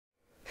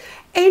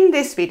In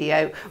this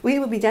video, we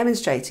will be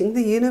demonstrating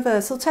the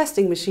universal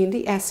testing machine,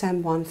 the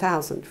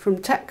SM1000 from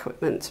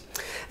TecQuipment.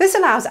 This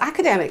allows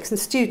academics and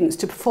students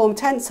to perform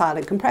tensile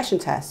and compression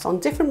tests on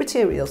different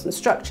materials and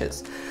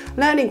structures,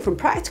 learning from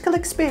practical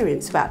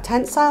experience about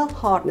tensile,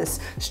 hardness,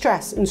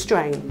 stress and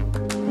strain.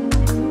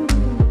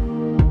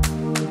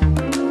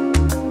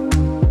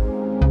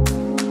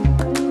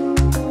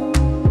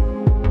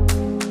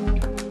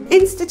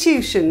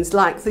 Institutions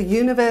like the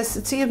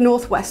University of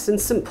Northwestern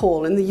St.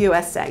 Paul in the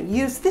USA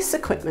use this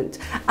equipment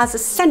as a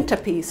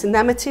centerpiece in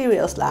their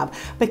materials lab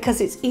because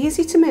it's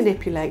easy to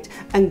manipulate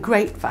and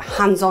great for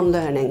hands-on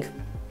learning.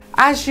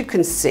 As you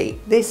can see,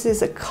 this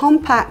is a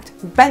compact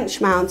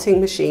bench mounting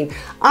machine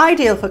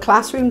ideal for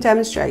classroom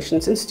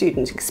demonstrations and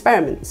student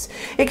experiments.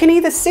 It can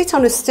either sit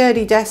on a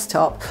sturdy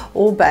desktop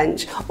or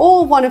bench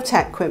or one of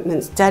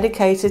TecQuipment's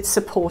dedicated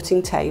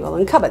supporting table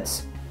and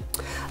cupboards.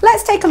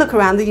 Let's take a look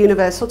around the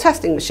universal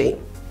testing machine.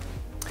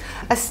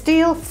 A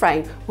steel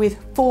frame with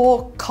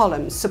 4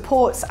 columns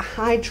supports a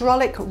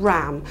hydraulic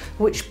ram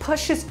which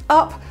pushes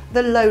up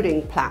the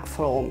loading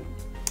platform.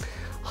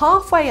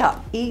 Halfway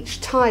up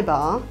each tie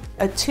bar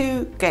are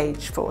 2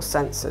 gauge force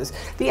sensors.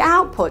 The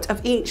output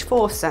of each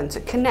force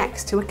sensor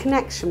connects to a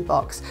connection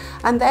box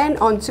and then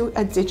onto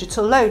a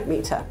digital load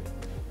meter.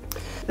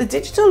 The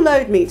digital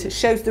load meter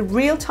shows the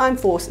real-time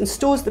force and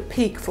stores the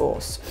peak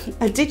force.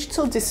 A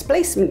digital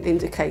displacement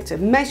indicator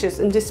measures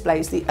and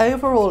displays the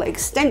overall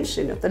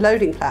extension of the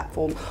loading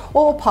platform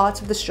or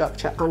part of the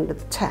structure under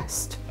the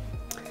test.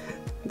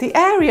 The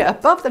area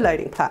above the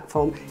loading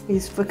platform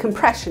is for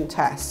compression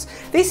tests.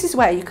 This is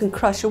where you can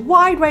crush a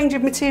wide range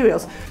of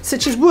materials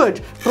such as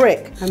wood,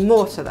 brick and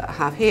mortar that I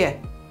have here.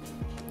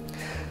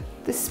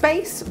 The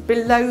space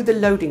below the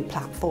loading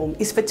platform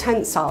is for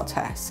tensile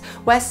tests,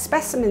 where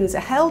specimens are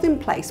held in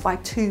place by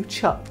 2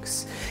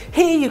 chucks.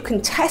 Here you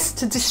can test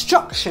to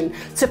destruction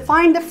to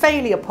find the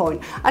failure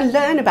point and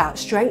learn about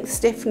strength,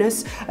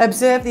 stiffness,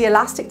 observe the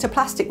elastic to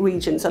plastic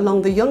regions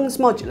along the Young's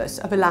modulus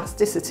of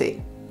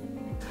elasticity.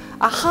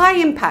 A high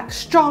impact,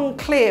 strong,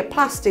 clear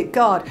plastic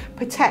guard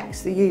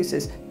protects the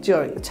users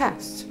during the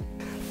test.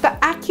 For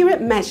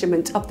accurate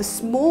measurement of the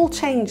small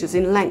changes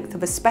in length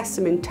of a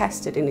specimen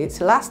tested in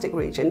its elastic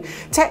region,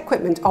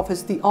 TecQuipment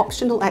offers the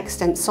optional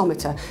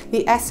Extensometer,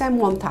 the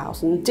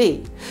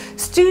SM1000d.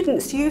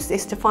 Students use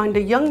this to find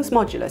a Young's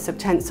modulus of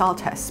tensile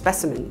test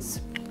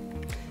specimens.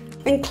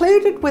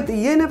 Included with the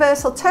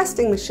universal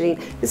testing machine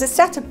is a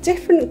set of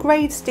different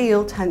grade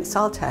steel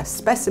tensile test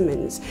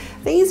specimens.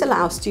 These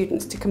allow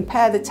students to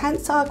compare the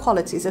tensile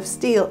qualities of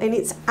steel in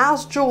its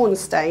as-drawn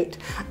state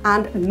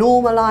and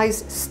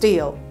normalized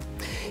steel.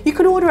 You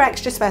can order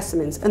extra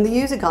specimens and the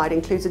user guide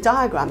includes a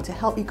diagram to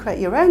help you create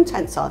your own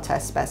tensile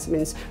test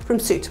specimens from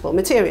suitable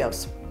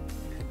materials.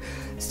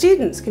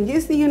 Students can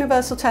use the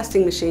universal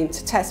testing machine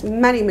to test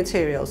many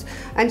materials,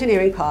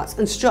 engineering parts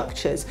and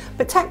structures,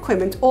 but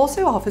TecQuipment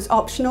also offers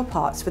optional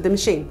parts for the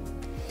machine.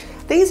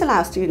 These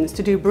allow students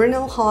to do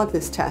Brinell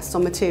hardness tests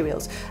on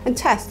materials and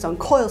tests on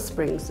coil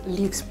springs,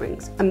 leaf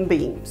springs and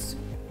beams.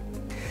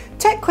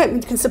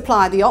 TecQuipment can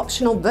supply the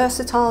optional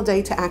Versatile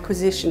Data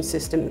Acquisition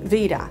System,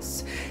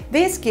 VDAS.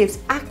 This gives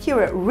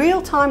accurate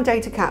real-time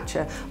data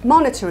capture,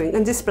 monitoring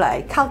and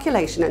display,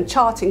 calculation and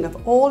charting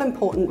of all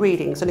important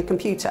readings on a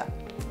computer.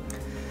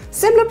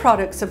 Similar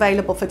products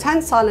available for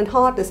tensile and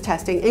hardness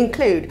testing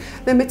include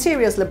the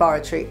Materials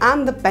Laboratory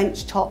and the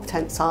Benchtop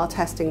Tensile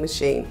Testing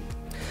Machine.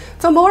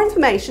 For more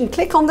information,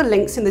 click on the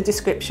links in the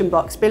description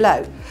box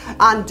below.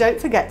 And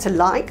don't forget to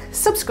like,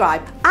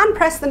 subscribe and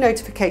press the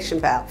notification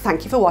bell.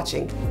 Thank you for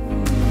watching.